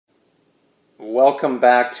Welcome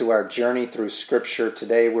back to our journey through Scripture.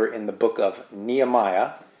 Today we're in the book of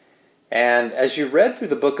Nehemiah. And as you read through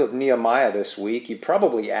the book of Nehemiah this week, you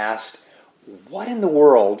probably asked, what in the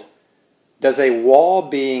world does a wall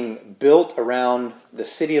being built around the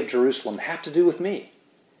city of Jerusalem have to do with me?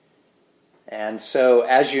 And so,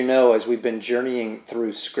 as you know, as we've been journeying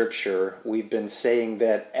through Scripture, we've been saying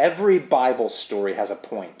that every Bible story has a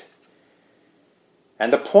point.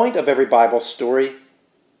 And the point of every Bible story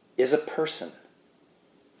is a person.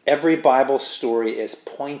 Every Bible story is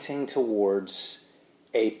pointing towards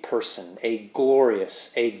a person, a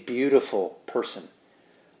glorious, a beautiful person.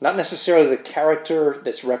 Not necessarily the character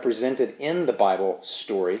that's represented in the Bible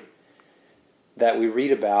story that we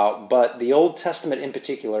read about, but the Old Testament in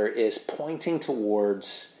particular is pointing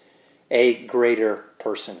towards a greater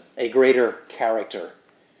person, a greater character,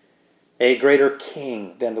 a greater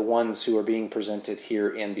king than the ones who are being presented here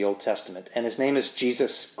in the Old Testament. And his name is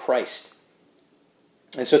Jesus Christ.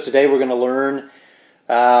 And so today we're going to learn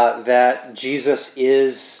that Jesus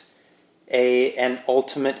is an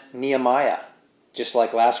ultimate Nehemiah. Just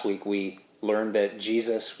like last week we learned that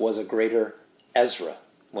Jesus was a greater Ezra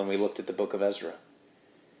when we looked at the book of Ezra.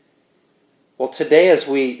 Well, today as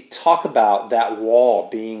we talk about that wall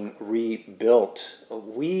being rebuilt,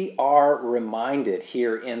 we are reminded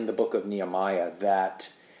here in the book of Nehemiah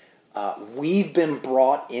that we've been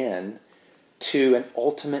brought in to an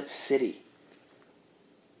ultimate city.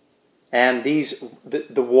 And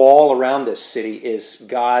the wall around this city is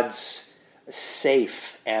God's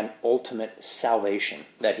safe and ultimate salvation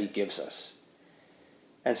that he gives us.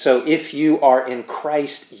 And so if you are in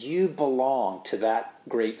Christ, you belong to that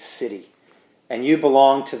great city. And you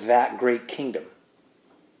belong to that great kingdom.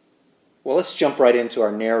 Well, let's jump right into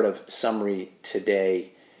our narrative summary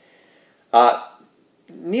today.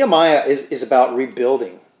 Nehemiah is about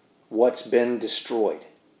rebuilding what's been destroyed.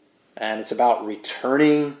 And it's about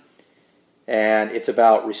returning. And it's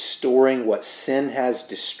about restoring what sin has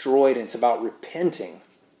destroyed. And it's about repenting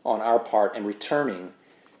on our part and returning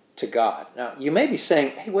to God. Now, you may be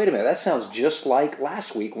saying, hey, wait a minute, that sounds just like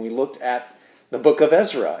last week when we looked at the book of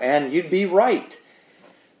Ezra. And you'd be right.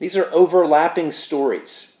 These are overlapping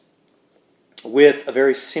stories with a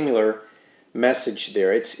very similar message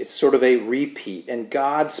there. It's sort of a repeat. And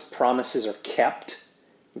God's promises are kept.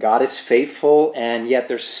 God is faithful, and yet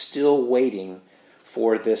they're still waiting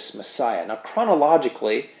for this Messiah. Now,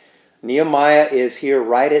 chronologically, Nehemiah is here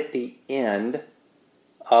right at the end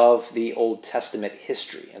of the Old Testament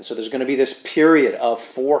history. And so there's going to be this period of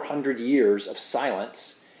 400 years of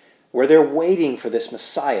silence where they're waiting for this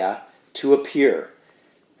Messiah to appear.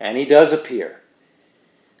 And he does appear.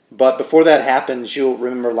 But before that happens, you'll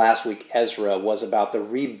remember last week Ezra was about the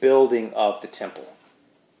rebuilding of the temple.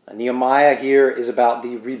 And Nehemiah here is about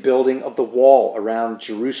the rebuilding of the wall around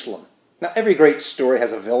Jerusalem. Now, every great story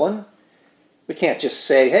has a villain. We can't just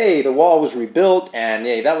say, hey, the wall was rebuilt, and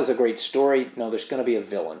hey, that was a great story. No, there's going to be a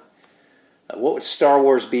villain. What would Star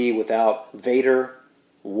Wars be without Vader?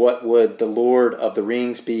 What would the Lord of the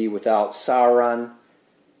Rings be without Sauron?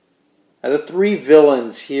 Now, the three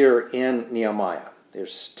villains here in Nehemiah.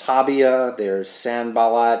 There's Tobiah, there's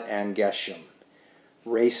Sanballat, and Geshem.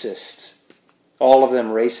 Racists. All of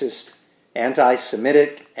them racist,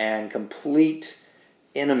 anti-Semitic, and complete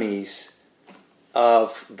enemies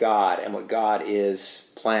of God and what God is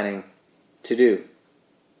planning to do.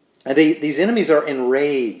 And these enemies are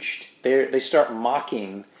enraged. They start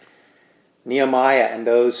mocking Nehemiah and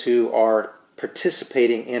those who are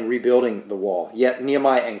participating in rebuilding the wall. Yet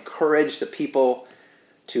Nehemiah encouraged the people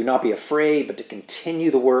to not be afraid, but to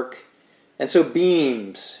continue the work. And so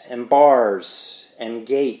beams and bars and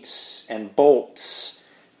gates and bolts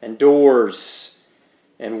and doors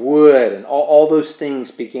and wood, and all those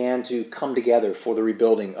things began to come together for the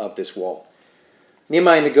rebuilding of this wall.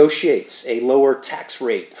 Nehemiah negotiates a lower tax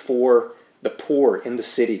rate for the poor in the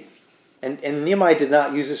city. And Nehemiah did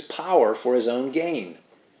not use his power for his own gain.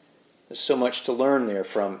 There's so much to learn there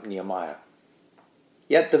from Nehemiah.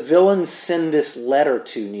 Yet the villains send this letter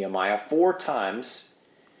to Nehemiah 4 times,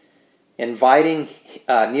 inviting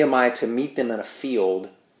Nehemiah to meet them in a field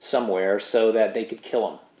somewhere so that they could kill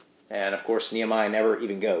him. And of course, Nehemiah never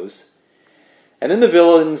even goes. And then the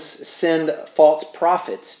villains send false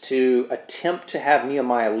prophets to attempt to have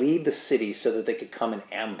Nehemiah leave the city so that they could come and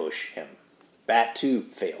ambush him. That too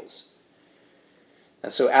fails.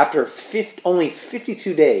 And so after only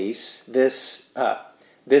 52 days, this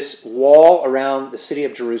wall around the city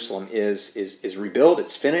of Jerusalem is rebuilt.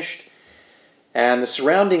 It's finished. And the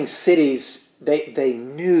surrounding cities, they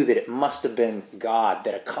knew that it must have been God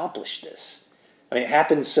that accomplished this. I mean, it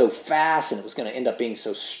happened so fast, and it was going to end up being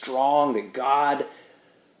so strong that God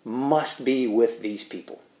must be with these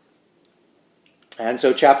people. And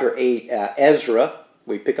so chapter 8, Ezra,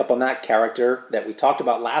 we pick up on that character that we talked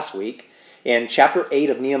about last week. In chapter 8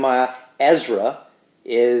 of Nehemiah, Ezra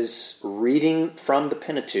is reading from the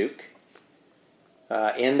Pentateuch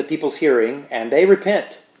in the people's hearing, and they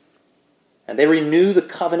repent. And they renew the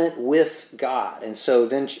covenant with God. And so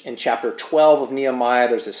then in chapter 12 of Nehemiah,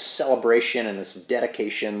 there's this celebration and this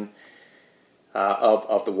dedication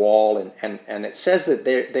of the wall. And it says that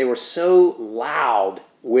they were so loud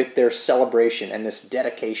with their celebration and this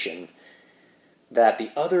dedication that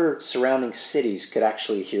the other surrounding cities could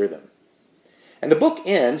actually hear them. And the book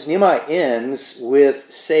ends, Nehemiah ends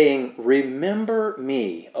with saying, "Remember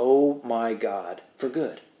me, O my God, for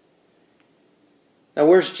good." Now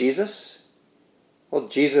where's Jesus? Well,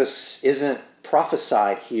 Jesus isn't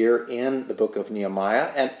prophesied here in the book of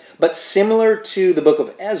Nehemiah, but similar to the book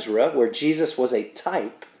of Ezra, where Jesus was a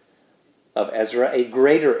type of Ezra, a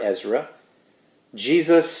greater Ezra,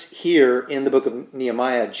 Jesus here in the book of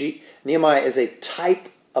Nehemiah, Nehemiah is a type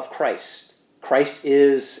of Christ. Christ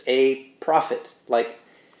is a prophet like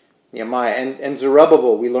Nehemiah. And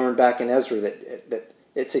Zerubbabel, we learned back in Ezra that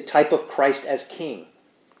it's a type of Christ as king.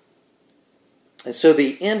 And so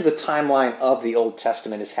the end of the timeline of the Old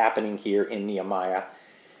Testament is happening here in Nehemiah.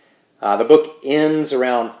 The book ends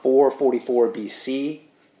around 444 BC.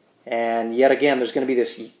 And yet again, there's going to be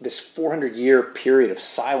this 400-year period of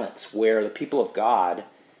silence where the people of God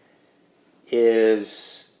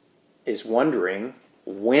is wondering,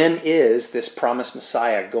 when is this promised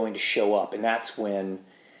Messiah going to show up? And that's when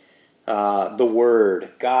the Word,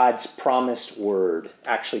 God's promised Word,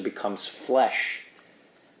 actually becomes flesh.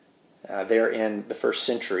 There in the first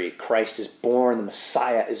century, Christ is born, the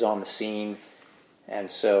Messiah is on the scene.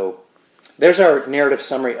 And so there's our narrative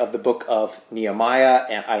summary of the book of Nehemiah,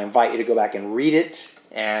 and I invite you to go back and read it.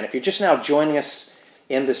 And if you're just now joining us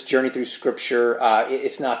in this journey through Scripture,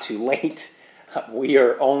 it's not too late. We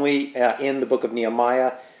are only in the book of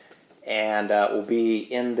Nehemiah, and we'll be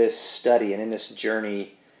in this study and in this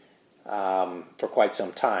journey for quite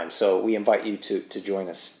some time. So we invite you to join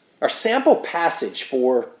us. Our sample passage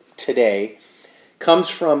for today comes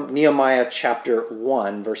from Nehemiah chapter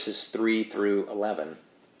 1, verses 3 through 11.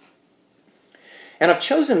 And I've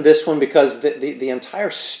chosen this one because the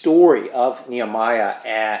entire story of Nehemiah,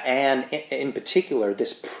 and in particular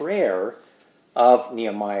this prayer of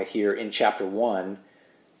Nehemiah here in chapter 1,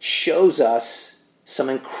 shows us some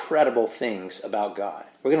incredible things about God.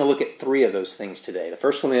 We're going to look at 3 of those things today. The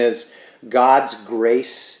first one is God's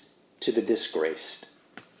grace to the disgraced.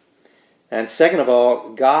 And second of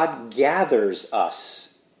all, God gathers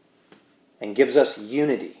us and gives us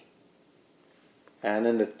unity. And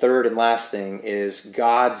then the third and last thing is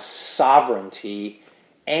God's sovereignty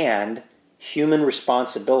and human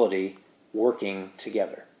responsibility working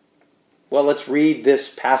together. Well, let's read this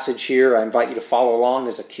passage here. I invite you to follow along.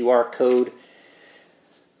 There's a QR code.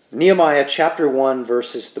 Nehemiah chapter 1,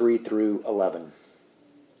 verses 3 through 11.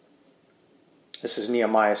 This is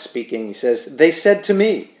Nehemiah speaking. He says, "They said to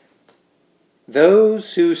me,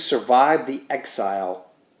 'Those who survived the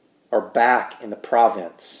exile are back in the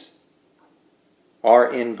province, are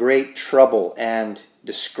in great trouble and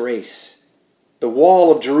disgrace. The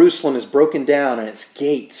wall of Jerusalem is broken down and its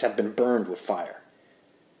gates have been burned with fire.'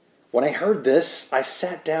 When I heard this, I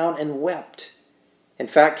sat down and wept. In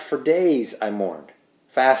fact, for days I mourned,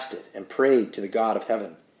 fasted, and prayed to the God of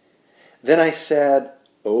heaven. Then I said,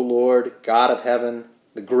 'O Lord, God of heaven,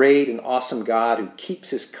 the great and awesome God who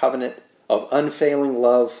keeps his covenant of unfailing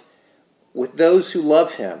love with those who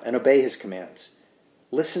love him and obey his commands,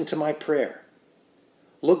 listen to my prayer.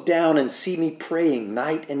 Look down and see me praying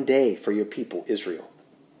night and day for your people Israel.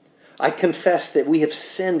 I confess that we have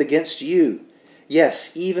sinned against you,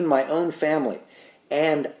 yes, even my own family,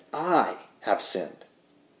 and I have sinned.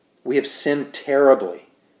 We have sinned terribly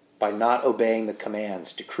by not obeying the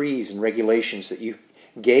commands, decrees, and regulations that you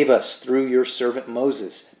gave us through your servant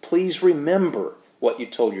Moses. Please remember what you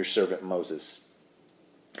told your servant Moses.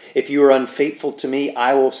 If you are unfaithful to me,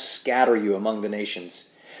 I will scatter you among the nations.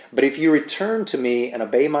 But if you return to me and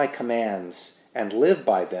obey my commands and live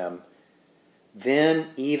by them,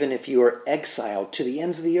 then even if you are exiled to the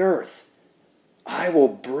ends of the earth, I will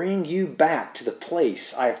bring you back to the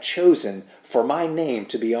place I have chosen for my name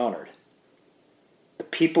to be honored. The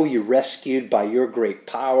people you rescued by your great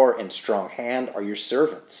power and strong hand are your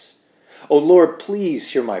servants. O Lord, please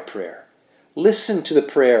hear my prayer. Listen to the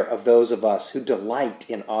prayer of those of us who delight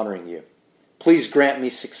in honoring you. Please grant me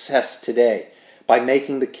success today by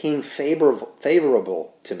making the king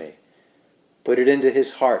favorable to me. Put it into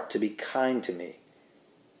his heart to be kind to me.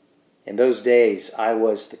 In those days, I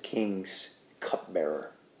was the king's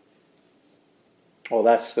cupbearer." Well,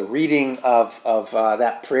 that's the reading of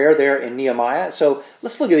that prayer there in Nehemiah. So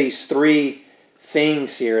let's look at these three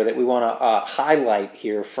things here that we want to highlight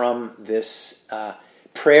here from this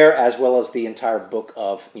prayer as well as the entire book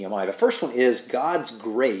of Nehemiah. The first one is God's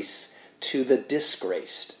grace to the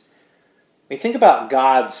disgraced. When you think about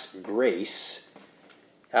God's grace,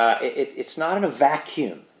 it's not in a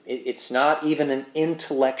vacuum. It's not even an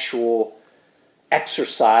intellectual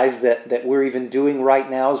exercise that we're even doing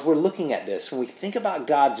right now as we're looking at this. When we think about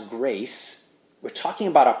God's grace, we're talking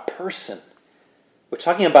about a person. We're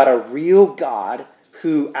talking about a real God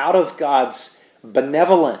who, out of God's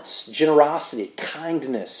benevolence, generosity,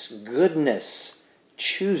 kindness, goodness,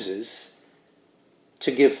 chooses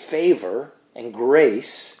to give favor and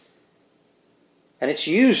grace. And it's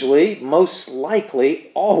usually, most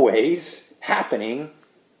likely, always happening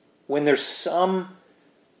when there's some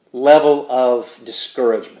level of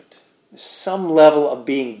discouragement, some level of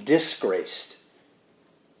being disgraced,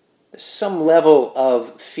 some level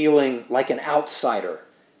of feeling like an outsider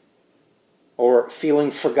or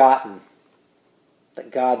feeling forgotten,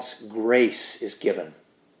 that God's grace is given.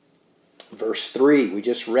 Verse 3, we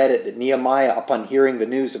just read it, that Nehemiah, upon hearing the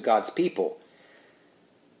news of God's people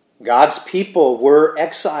were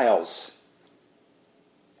exiles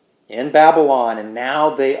in Babylon, and now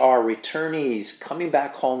they are returnees coming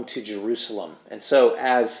back home to Jerusalem. And so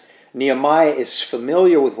as Nehemiah is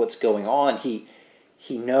familiar with what's going on, he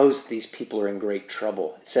knows these people are in great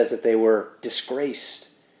trouble. It says that they were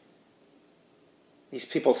disgraced.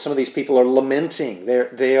 Some of these people are lamenting.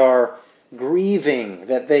 They are grieving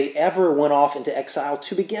that they ever went off into exile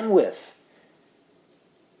to begin with.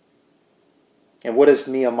 And what does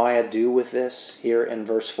Nehemiah do with this here in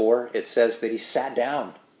verse 4? It says that he sat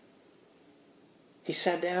down. He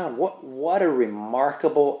sat down. What a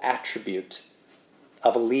remarkable attribute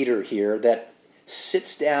of a leader here that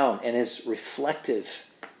sits down and is reflective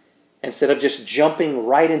instead of just jumping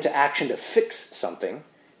right into action to fix something.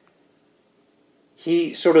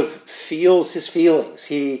 He sort of feels his feelings.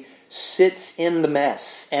 He sits in the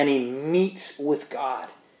mess and he meets with God.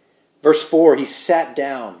 Verse 4, he sat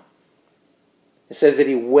down. It says that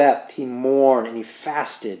he wept, he mourned, and he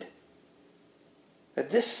fasted.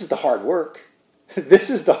 This is the hard work. This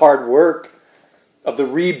is the hard work of the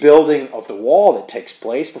rebuilding of the wall that takes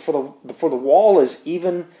place before the wall is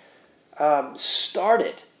even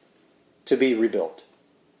started to be rebuilt.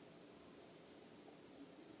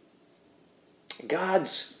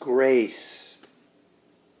 God's grace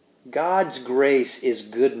is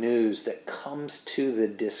good news that comes to the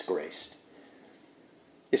disgraced.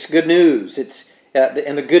 It's good news.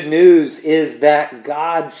 And the good news is that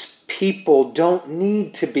God's people don't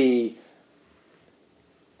need to be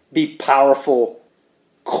powerful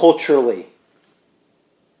culturally.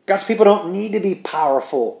 God's people don't need to be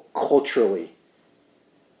powerful culturally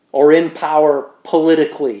or in power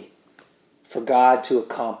politically for God to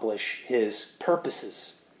accomplish his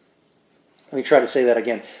purposes. Let me try to say that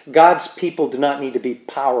again. God's people do not need to be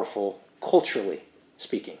powerful culturally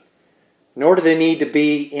speaking, nor do they need to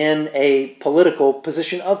be in a political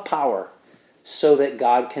position of power so that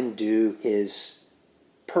God can do his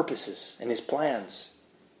purposes and his plans.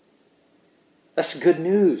 That's good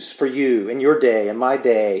news for you and your day and my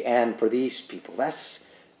day and for these people. That's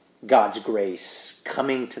God's grace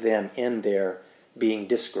coming to them in their being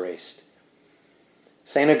disgraced.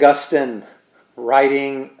 St. Augustine,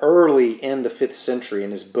 writing early in the 5th century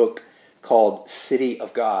in his book called City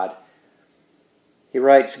of God, he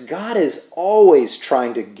writes, God is always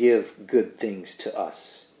trying to give good things to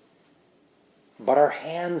us, but our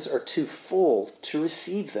hands are too full to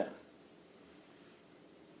receive them.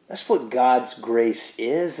 That's what God's grace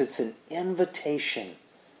is. It's an invitation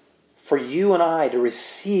for you and I to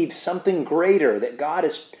receive something greater that God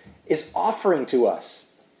is offering to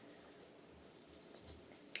us.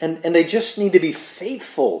 And they just need to be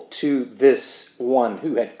faithful to this one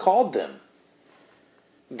who had called them.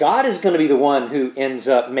 God is going to be the one who ends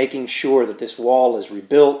up making sure that this wall is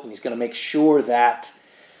rebuilt, and he's going to make sure that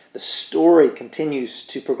the story continues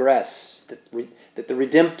to progress, that the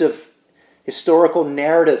redemptive historical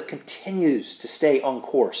narrative continues to stay on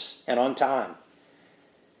course and on time.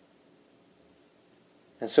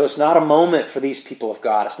 And so it's not a moment for these people of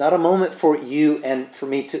God. It's not a moment for you and for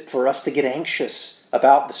me for us to get anxious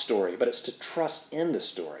about the story, but it's to trust in the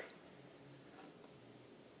story.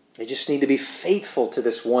 They just need to be faithful to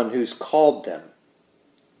this one who's called them.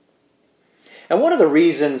 And one of the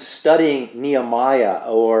reasons studying Nehemiah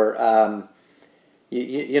or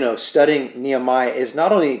studying Nehemiah is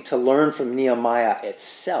not only to learn from Nehemiah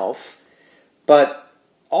itself, but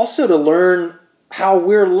also to learn how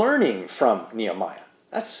we're learning from Nehemiah.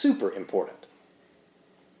 That's super important.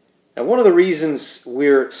 And one of the reasons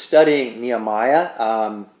we're studying Nehemiah,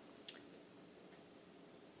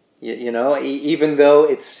 even though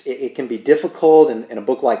it can be difficult, and a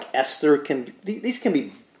book like Esther these can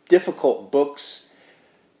be difficult books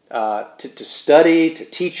to study, to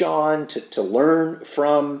teach on, to learn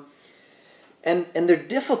from, and they're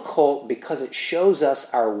difficult because it shows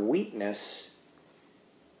us our weakness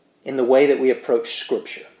in the way that we approach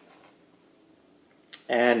Scripture,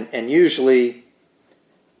 and usually.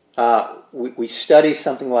 We study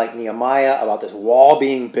something like Nehemiah about this wall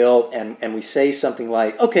being built, and we say something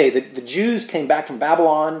like, okay, the Jews came back from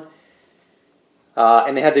Babylon,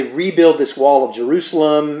 and they had to rebuild this wall of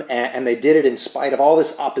Jerusalem, and they did it in spite of all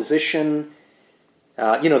this opposition.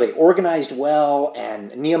 They organized well,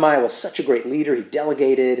 and Nehemiah was such a great leader. He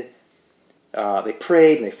delegated, they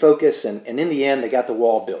prayed, and they focused, and in the end, they got the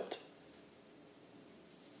wall built.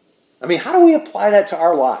 I mean, how do we apply that to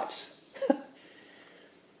our lives?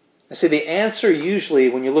 I say the answer usually,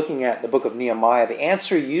 when you're looking at the book of Nehemiah, the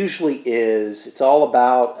answer usually is it's all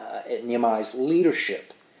about Nehemiah's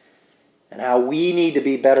leadership and how we need to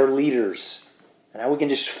be better leaders and how we can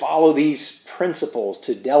just follow these principles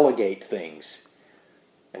to delegate things.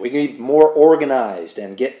 And we can be more organized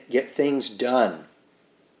and get things done.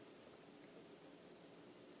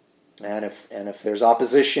 And if there's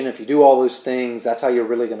opposition, if you do all those things, that's how you're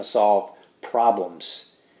really going to solve problems.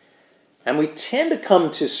 And we tend to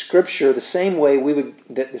come to Scripture the same way we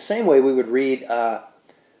would read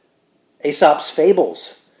Aesop's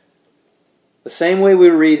fables. The same way we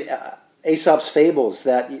read Aesop's fables,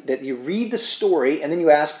 that you read the story and then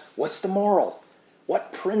you ask, what's the moral?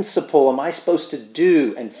 What principle am I supposed to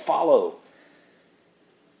do and follow?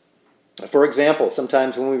 For example,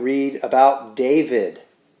 sometimes when we read about David,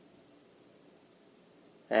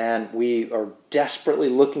 and we are desperately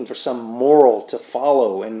looking for some moral to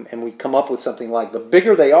follow, and we come up with something like, the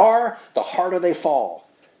bigger they are, the harder they fall.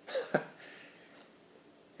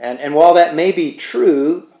 and while that may be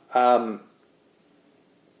true,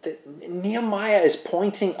 Nehemiah is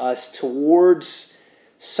pointing us towards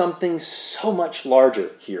something so much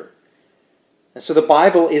larger here. And so the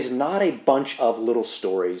Bible is not a bunch of little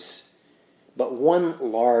stories, but one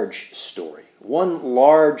large story, one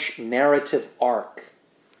large narrative arc.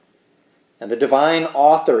 And the divine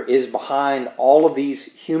author is behind all of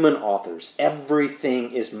these human authors.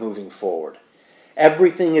 Everything is moving forward.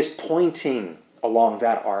 Everything is pointing along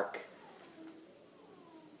that arc.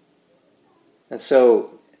 And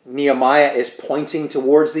so Nehemiah is pointing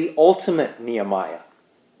towards the ultimate Nehemiah.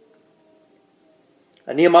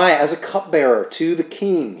 A Nehemiah as a cupbearer to the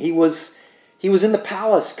king. He was in the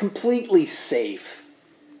palace completely safe.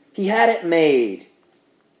 He had it made.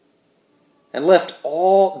 And left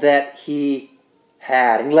all that he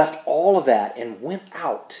had, and left all of that and went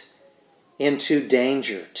out into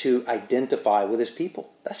danger to identify with his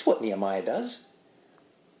people. That's what Nehemiah does.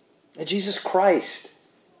 And Jesus Christ,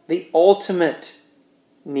 the ultimate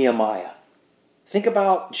Nehemiah. Think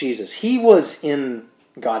about Jesus. He was in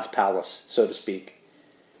God's palace, so to speak.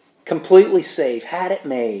 Completely safe, had it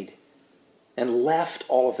made, and left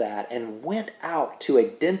all of that and went out to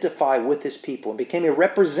identify with his people and became a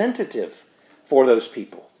representative for those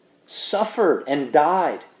people, suffered and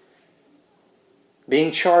died, being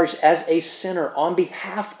charged as a sinner on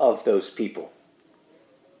behalf of those people.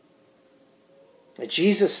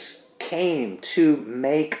 Jesus came to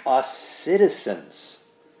make us citizens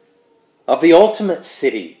of the ultimate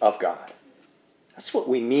city of God. That's what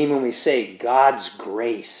we mean when we say God's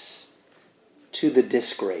grace to the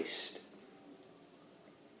disgraced.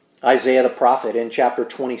 Isaiah the prophet in chapter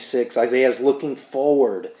 26, Isaiah is looking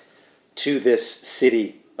forward to this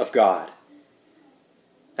city of God.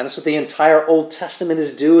 And that's what the entire Old Testament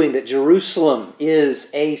is doing, that Jerusalem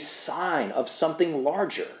is a sign of something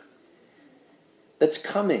larger that's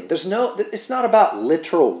coming. It's not about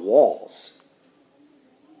literal walls,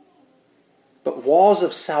 but walls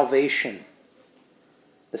of salvation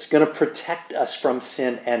that's going to protect us from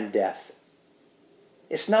sin and death.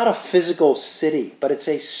 It's not a physical city, but it's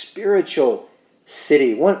a spiritual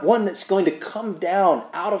city, one that's going to come down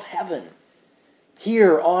out of heaven,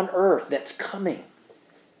 here on earth, that's coming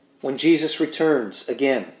when Jesus returns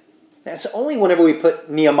again. And it's only whenever we put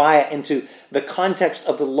Nehemiah into the context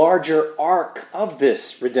of the larger arc of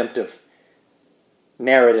this redemptive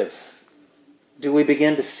narrative do we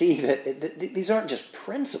begin to see that these aren't just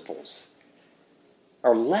principles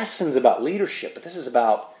or lessons about leadership, but this is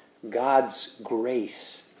about God's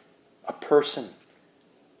grace, a person.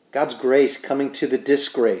 God's grace coming to the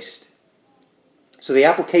disgraced. So the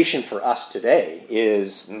application for us today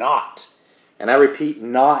is not, and I repeat,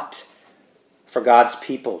 not for God's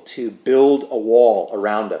people to build a wall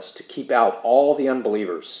around us, to keep out all the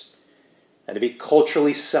unbelievers, and to be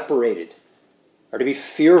culturally separated, or to be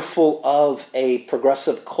fearful of a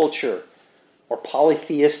progressive culture or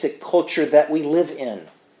polytheistic culture that we live in.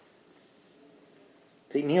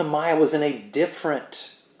 Nehemiah was in a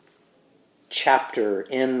different chapter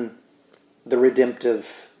in the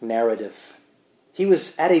redemptive narrative. He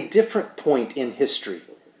was at a different point in history.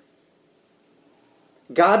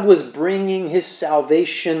 God was bringing his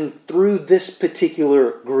salvation through this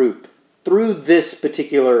particular group, through this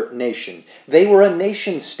particular nation. They were a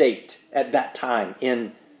nation state at that time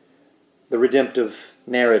in the redemptive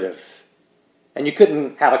narrative. And you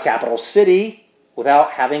couldn't have a capital city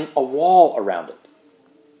without having a wall around it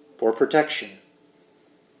for protection.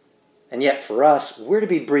 And yet for us, we're to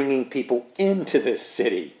be bringing people into this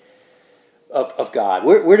city of God.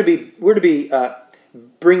 We're to be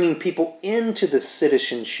bringing people into the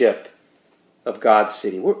citizenship of God's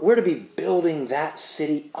city. We're to be building that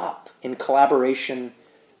city up in collaboration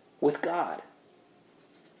with God.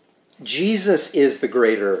 Jesus is the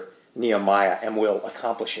greater Nehemiah and will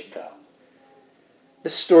accomplish it, though.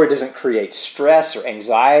 This story doesn't create stress or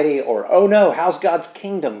anxiety or, oh no, how's God's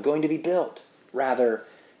kingdom going to be built? Rather,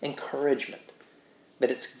 encouragement that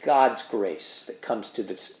it's God's grace that comes to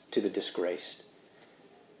the disgraced.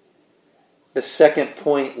 The second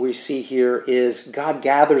point we see here is God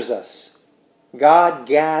gathers us. God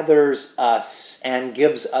gathers us and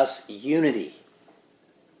gives us unity.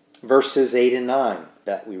 Verses 8 and 9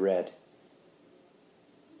 that we read.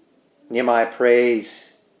 Nehemiah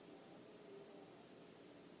prays,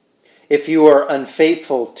 "If you are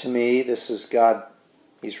unfaithful to me," this is God,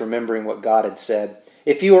 he's remembering what God had said.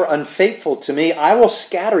 "If you are unfaithful to me, I will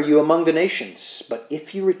scatter you among the nations. But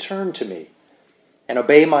if you return to me and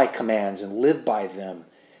obey my commands and live by them,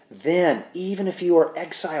 then, even if you are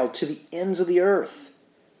exiled to the ends of the earth,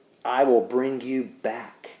 I will bring you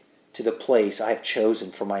back to the place I have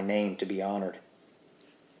chosen for my name to be honored."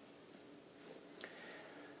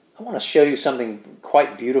 I want to show you something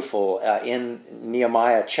quite beautiful in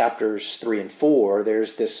Nehemiah chapters 3 and 4.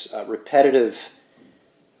 There's this repetitive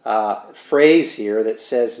phrase here that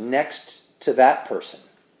says, next to that person,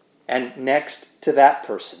 and next to that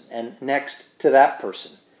person, and next to that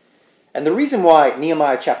person. And the reason why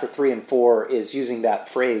Nehemiah chapter 3 and 4 is using that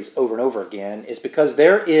phrase over and over again is because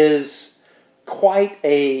there is quite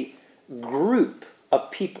a group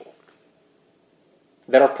of people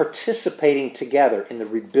that are participating together in the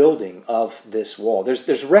rebuilding of this wall.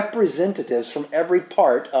 There's representatives from every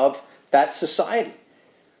part of that society.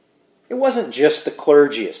 It wasn't just the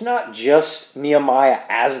clergy. It's not just Nehemiah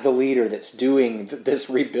as the leader that's doing this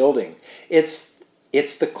rebuilding. It's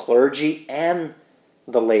the clergy and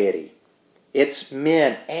the laity. It's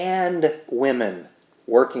men and women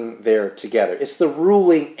working there together. It's the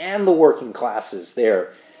ruling and the working classes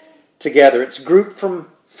there together. It's group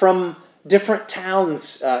from different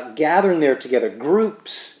towns gathering there together.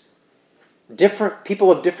 Groups, different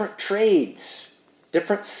people of different trades,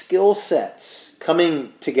 different skill sets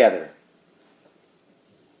coming together.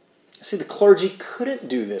 See, the clergy couldn't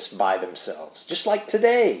do this by themselves. Just like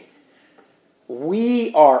today,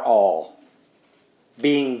 we are all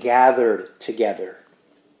being gathered together.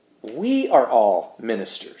 We are all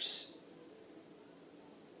ministers.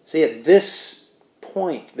 See, at this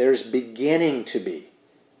point, there's beginning to be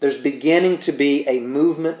a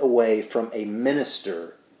movement away from a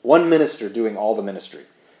minister, one minister doing all the ministry.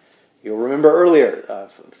 You'll remember earlier,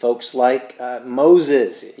 folks like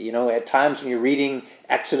Moses. You know, at times when you're reading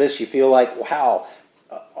Exodus, you feel like, wow,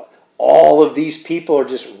 all of these people are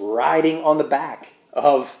just riding on the back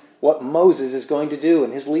of what Moses is going to do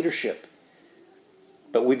in his leadership.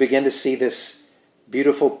 But we begin to see this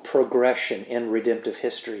beautiful progression in redemptive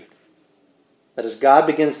history. That as God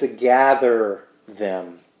begins to gather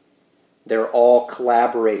them, they're all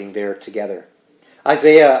collaborating there together.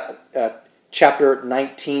 Isaiah chapter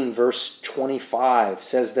 19, verse 25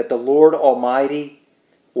 says that the Lord Almighty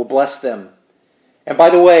will bless them. And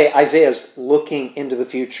by the way, Isaiah's looking into the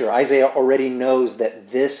future. Isaiah already knows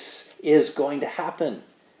that this is going to happen.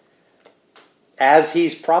 As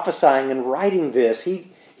he's prophesying and writing this,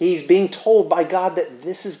 he's being told by God that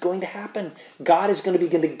this is going to happen. God is going to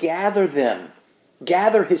begin to gather them,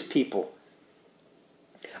 gather his people.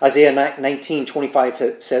 Isaiah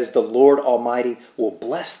 19:25 says, "The Lord Almighty will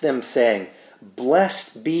bless them, saying,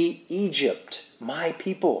 Blessed be Egypt, my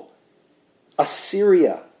people,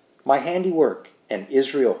 Assyria, my handiwork, and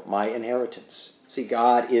Israel, my inheritance." See,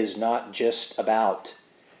 God is not just about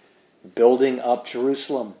building up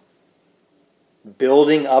Jerusalem,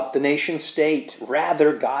 building up the nation state.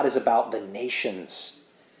 Rather, God is about the nations.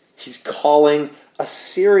 He's calling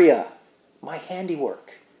Assyria my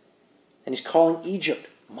handiwork. And he's calling Egypt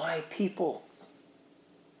my people.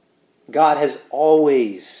 God has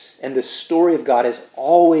always, and the story of God has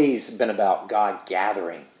always been about God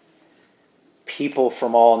gathering people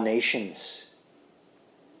from all nations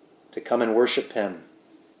to come and worship him.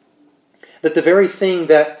 That the very thing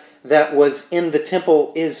that was in the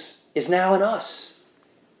temple is now in us.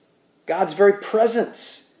 God's very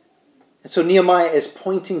presence. And so Nehemiah is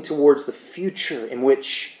pointing towards the future in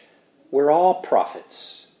which we're all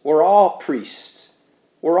prophets, we're all priests,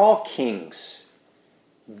 we're all kings,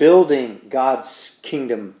 building God's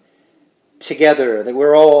kingdom together, that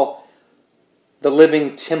we're all the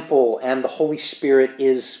living temple and the Holy Spirit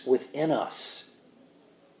is within us.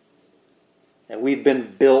 And we've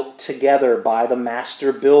been built together by the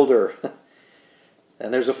master builder.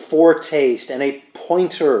 And there's a foretaste and a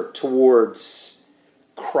pointer towards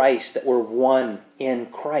Christ, that we're one in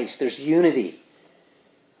Christ. There's unity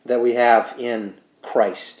that we have in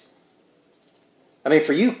Christ. I mean,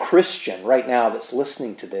 for you Christian right now that's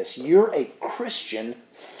listening to this, you're a Christian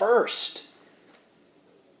first.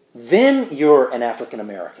 Then you're an African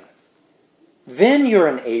American. Then you're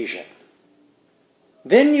an Asian.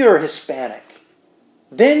 Then you're Hispanic.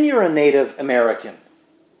 Then you're a Native American.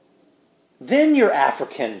 Then you're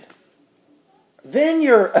African. Then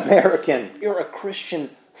you're American. You're a Christian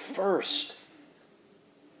first.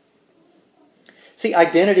 See,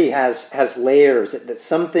 identity has layers, that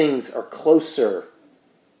some things are closer.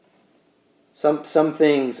 Some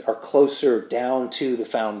things are closer down to the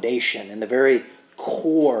foundation and the very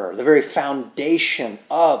core, the very foundation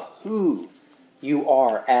of who you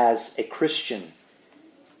are as a Christian.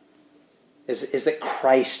 Is that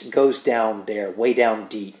Christ goes down there, way down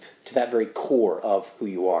deep, to that very core of who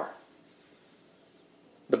you are.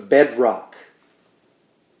 The bedrock.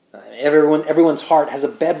 Everyone's heart has a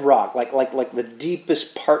bedrock, like the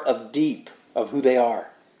deepest part of deep of who they are.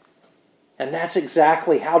 And that's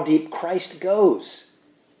exactly how deep Christ goes.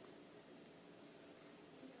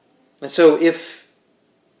 And so if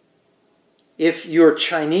you're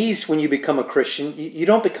Chinese when you become a Christian, you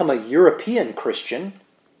don't become a European Christian.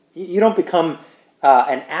 You don't become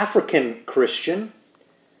an African Christian.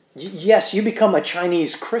 Yes, you become a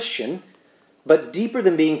Chinese Christian, but deeper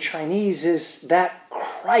than being Chinese is that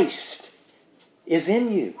Christ is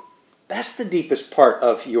in you. That's the deepest part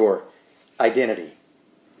of your identity.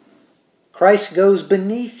 Christ goes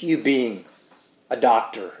beneath you being a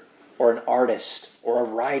doctor or an artist or a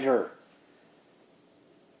writer.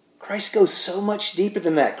 Christ goes so much deeper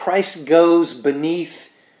than that. Christ goes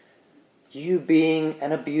beneath you being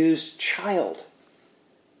an abused child.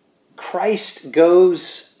 Christ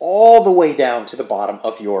goes all the way down to the bottom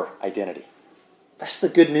of your identity. That's the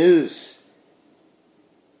good news.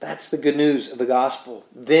 That's the good news of the gospel.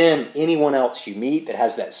 Then anyone else you meet that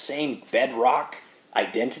has that same bedrock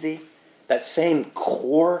identity, that same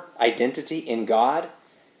core identity in God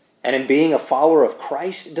and in being a follower of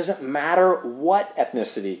Christ, it doesn't matter what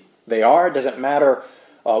ethnicity they are. It doesn't matter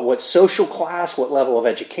what social class, what level of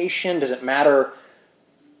education. Doesn't matter.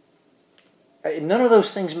 None of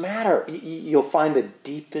those things matter. You'll find the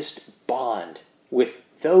deepest bond with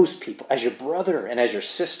those people as your brother and as your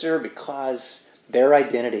sister, because their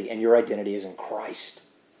identity and your identity is in Christ.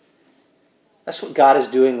 That's what God is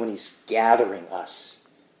doing when He's gathering us.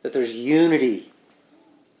 That there's unity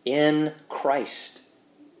in Christ.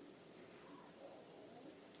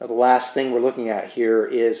 Now, the last thing we're looking at here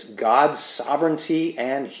is God's sovereignty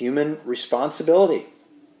and human responsibility.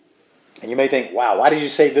 And you may think, wow, why did you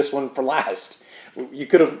save this one for last? You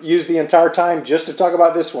could have used the entire time just to talk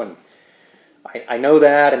about this one. I know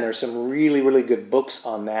that, and there's some really, really good books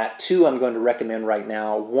on that. Two I'm going to recommend right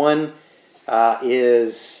now. One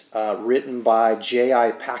is written by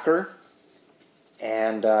J.I. Packer,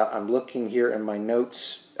 and I'm looking here in my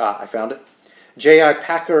notes. I found it. J.I.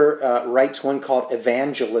 Packer writes one called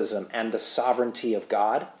Evangelism and the Sovereignty of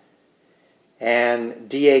God. And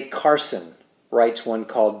D.A. Carson writes one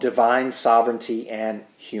called Divine Sovereignty and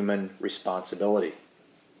Human Responsibility.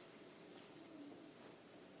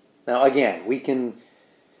 Now again, we can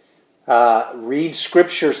read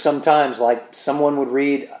Scripture sometimes like someone would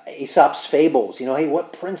read Aesop's Fables. You know, hey,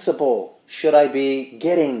 what principle should I be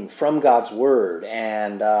getting from God's Word?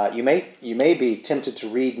 And you may be tempted to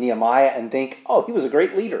read Nehemiah and think, oh, he was a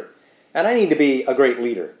great leader, and I need to be a great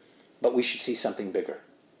leader. But we should see something bigger.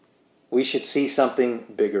 We should see something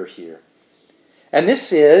bigger here. And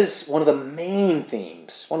this is one of the main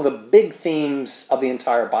themes, one of the big themes of the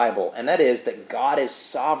entire Bible, and that is that God is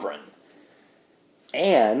sovereign.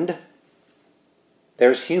 And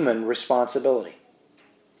there's human responsibility.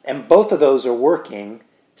 And both of those are working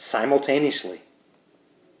simultaneously.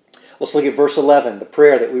 Let's look at verse 11, the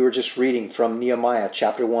prayer that we were just reading from Nehemiah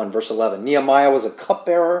chapter 1, verse 11. Nehemiah was a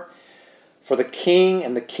cupbearer for the king,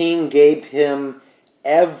 and the king gave him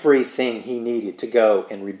everything he needed to go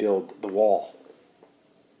and rebuild the wall.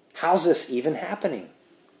 How's this even happening?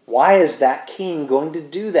 Why is that king going to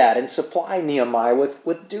do that and supply Nehemiah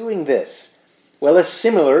with doing this? Well, it's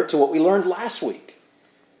similar to what we learned last week.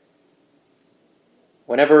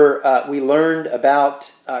 Whenever we learned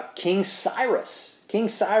about King Cyrus,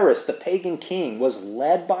 the pagan king, was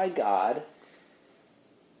led by God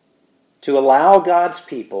to allow God's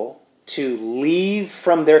people to leave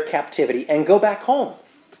from their captivity and go back home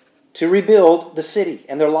to rebuild the city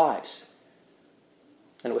and their lives.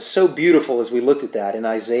 And it was so beautiful as we looked at that in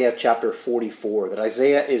Isaiah chapter 44, that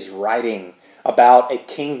Isaiah is writing about a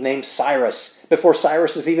king named Cyrus before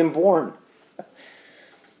Cyrus is even born.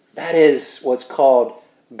 That is what's called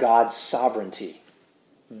God's sovereignty,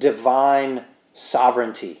 divine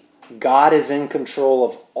sovereignty. God is in control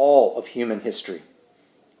of all of human history.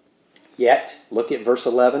 Yet, look at verse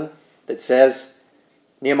 11 that says,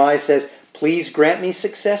 Nehemiah says, "Please grant me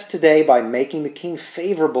success today by making the king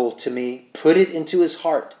favorable to me. Put it into his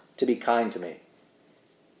heart to be kind to me."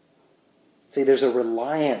 See, there's a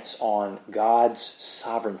reliance on God's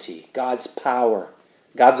sovereignty, God's power,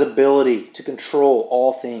 God's ability to control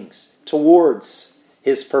all things towards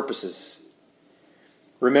his purposes.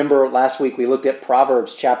 Remember last week we looked at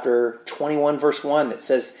Proverbs chapter 21 verse 1 that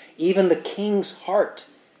says, even the king's heart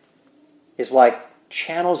is like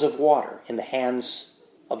channels of water in the hands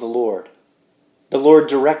of the Lord. The Lord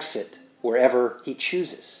directs it wherever he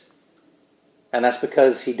chooses. And that's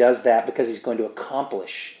because he does that because he's going to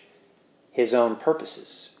accomplish his own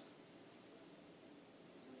purposes.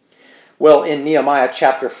 Well, in Nehemiah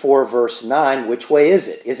chapter 4 verse 9, which way is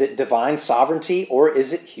it? Is it divine sovereignty or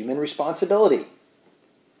is it human responsibility?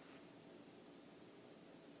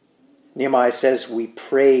 Nehemiah says, we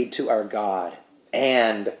prayed to our God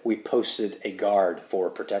and we posted a guard for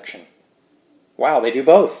protection. Wow, they do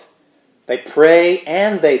both. They pray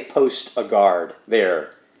and they post a guard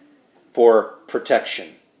there for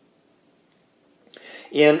protection.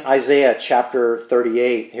 In Isaiah chapter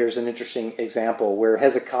 38, here's an interesting example where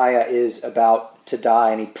Hezekiah is about to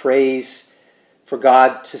die and he prays for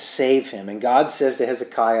God to save him. And God says to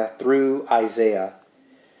Hezekiah through Isaiah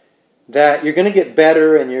that you're going to get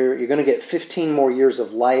better and you're going to get 15 more years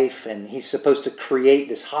of life. And he's supposed to create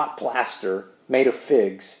this hot plaster made of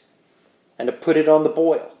figs and to put it on the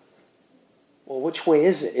boil. Well, which way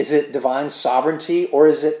is it? Is it divine sovereignty or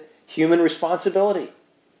is it human responsibility?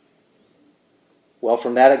 Well,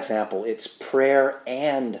 from that example, it's prayer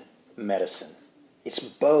and medicine. It's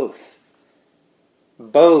both.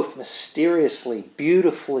 Both mysteriously,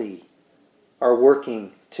 beautifully are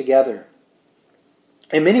working together.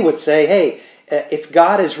 And many would say, hey, if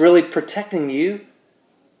God is really protecting you,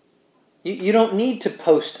 you don't need to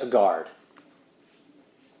post a guard.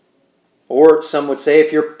 Or some would say,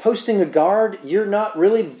 if you're posting a guard, you're not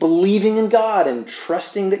really believing in God and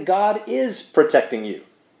trusting that God is protecting you.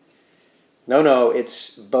 No,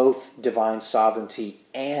 it's both divine sovereignty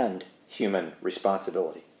and human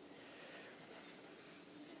responsibility.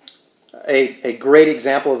 A great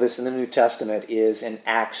example of this in the New Testament is in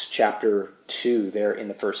Acts chapter 2, there in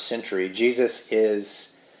the first century. Jesus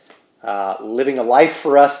is living a life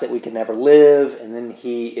for us that we can never live, and then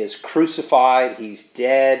he is crucified, he's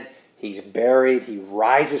dead, he's buried, he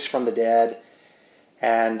rises from the dead.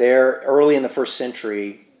 And there, early in the first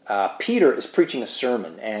century, Peter is preaching a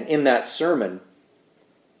sermon, and in that sermon,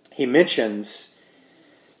 he mentions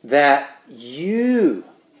that you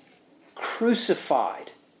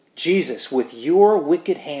crucified Jesus with your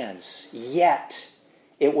wicked hands, yet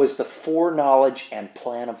it was the foreknowledge and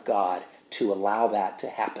plan of God to allow that to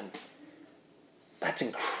happen. That's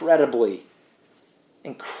incredibly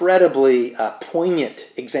poignant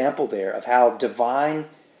example there of how divine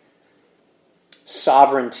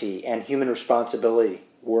sovereignty and human responsibility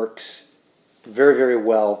works very, very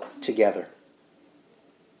well together.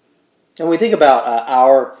 And when we think about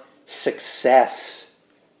our success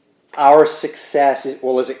is,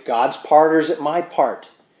 well, is it God's part or is it my part?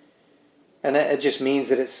 And that it just means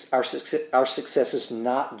that it's our success is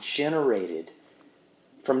not generated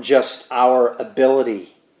from just our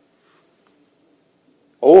ability.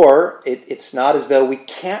 Or it's not as though we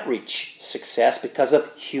can't reach success because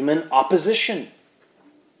of human opposition.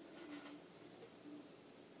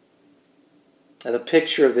 Now, the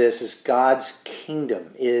picture of this is God's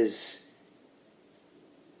kingdom is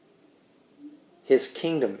His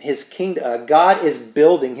kingdom. God is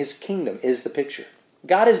building His kingdom is the picture.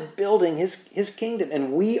 God is building his kingdom,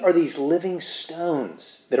 and we are these living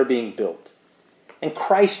stones that are being built. And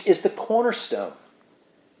Christ is the cornerstone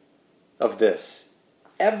of this.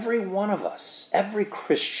 Every one of us, every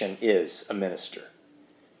Christian is a minister.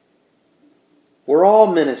 We're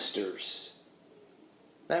all ministers.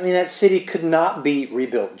 I mean, that city could not be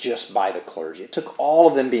rebuilt just by the clergy. It took all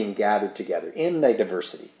of them being gathered together in the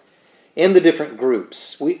diversity, in the different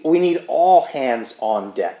groups. We need all hands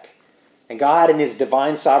on deck. And God in his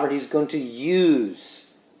divine sovereignty is going to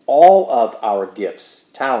use all of our gifts,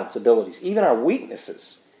 talents, abilities, even our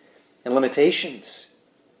weaknesses and limitations.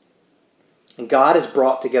 And God has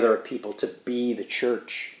brought together a people to be the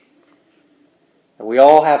church. And we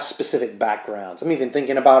all have specific backgrounds. I'm even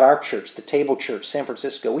thinking about our church, the Table Church, San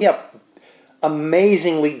Francisco. We have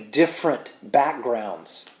amazingly different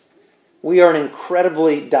backgrounds. We are an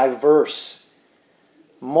incredibly diverse,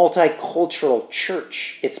 multicultural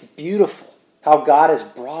church. It's beautiful how God has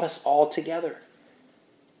brought us all together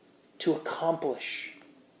to accomplish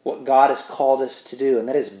what God has called us to do, and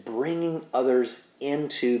that is bringing others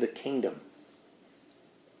into the kingdom.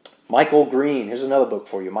 Michael Green, here's another book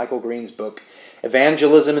for you. Michael Green's book,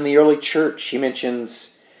 Evangelism in the Early Church. He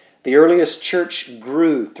mentions the earliest church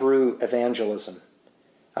grew through evangelism.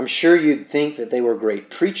 I'm sure you'd think that they were great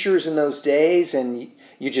preachers in those days, and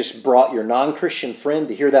you just brought your non-Christian friend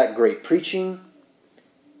to hear that great preaching.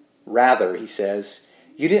 Rather, he says,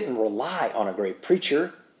 you didn't rely on a great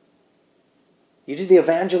preacher. You did the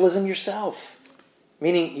evangelism yourself.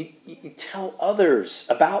 Meaning you tell others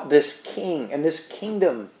about this king and this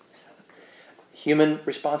kingdom. Human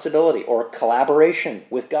responsibility or collaboration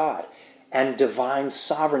with God and divine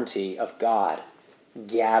sovereignty of God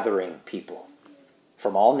gathering people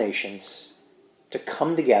from all nations to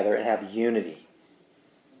come together and have unity.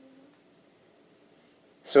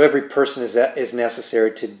 So every person is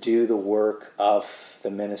necessary to do the work of the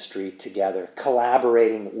ministry together,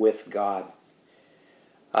 collaborating with God.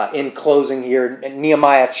 In closing here,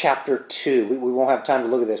 Nehemiah chapter 2, we won't have time to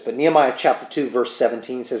look at this, but Nehemiah chapter 2 verse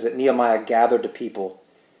 17 says that Nehemiah gathered the people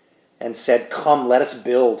and said, "Come, let us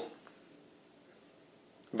build."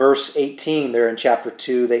 Verse 18 there in chapter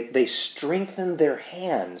 2, they strengthened their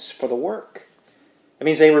hands for the work. It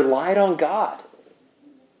means they relied on God.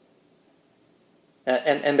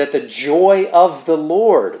 And that the joy of the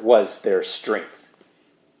Lord was their strength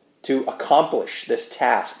to accomplish this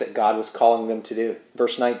task that God was calling them to do.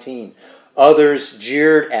 Verse 19, others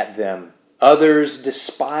jeered at them. Others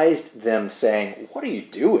despised them, saying, "What are you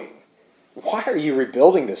doing? Why are you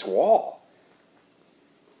rebuilding this wall?"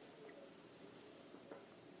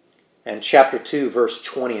 And chapter 2, verse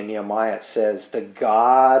 20 in Nehemiah, it says, "The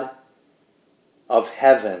God of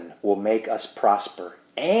heaven will make us prosper,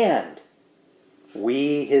 and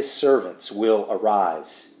we, his servants, will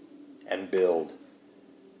arise and build."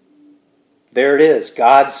 There it is,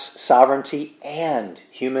 God's sovereignty and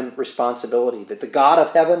human responsibility. That the God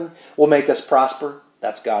of heaven will make us prosper.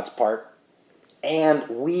 That's God's part. And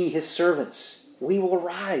we, his servants, we will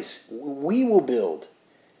arise. We will build.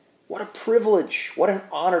 What a privilege. What an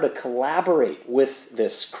honor to collaborate with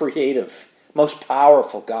this creative, most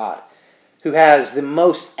powerful God who has the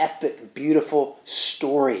most epic, beautiful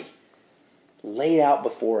story laid out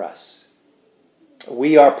before us.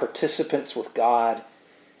 We are participants with God.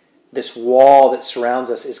 This wall that surrounds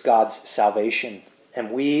us is God's salvation,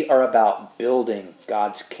 and we are about building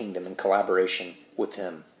God's kingdom in collaboration with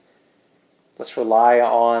him. Let's rely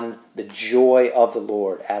on the joy of the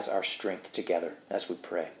Lord as our strength together as we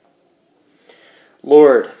pray.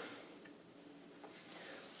 Lord,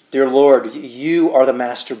 dear Lord, you are the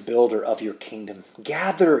master builder of your kingdom.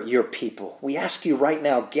 Gather your people. We ask you right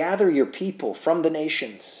now, gather your people from the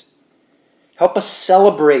nations. Help us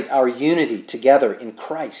celebrate our unity together in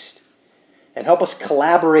Christ. And help us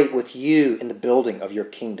collaborate with you in the building of your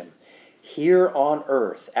kingdom, here on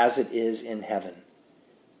earth as it is in heaven.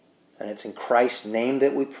 And it's in Christ's name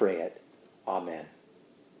that we pray it. Amen.